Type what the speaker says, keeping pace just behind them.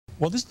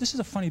Well, this is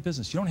a funny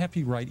business. You don't have to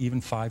be right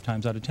even 5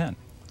 times out of 10.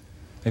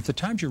 If the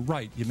times you're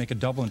right, you make a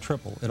double and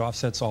triple. It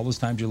offsets all those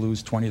times you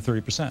lose 20 or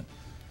 30%.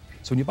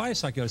 So when you buy a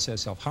stock, you got to say to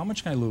yourself, how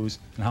much can I lose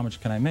and how much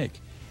can I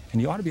make?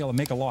 And you ought to be able to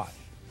make a lot.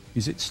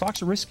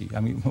 Stocks are risky. I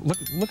mean,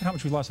 look at how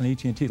much we lost on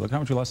AT&T. Look how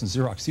much we lost in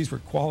Xerox. These were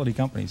quality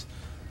companies.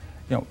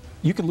 You know,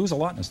 you can lose a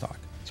lot in a stock.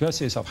 So you got to say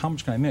to yourself, how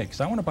much can I make?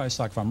 Because I want to buy a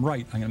stock, if I'm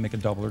right, I'm going to make a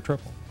double or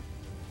triple.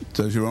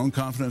 Does your own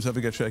confidence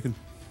ever get shaken?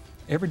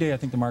 Every day I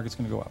think the market's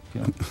going to go up.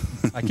 You know?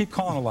 I keep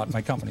calling a lot in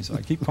my company, so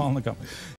I keep calling the company.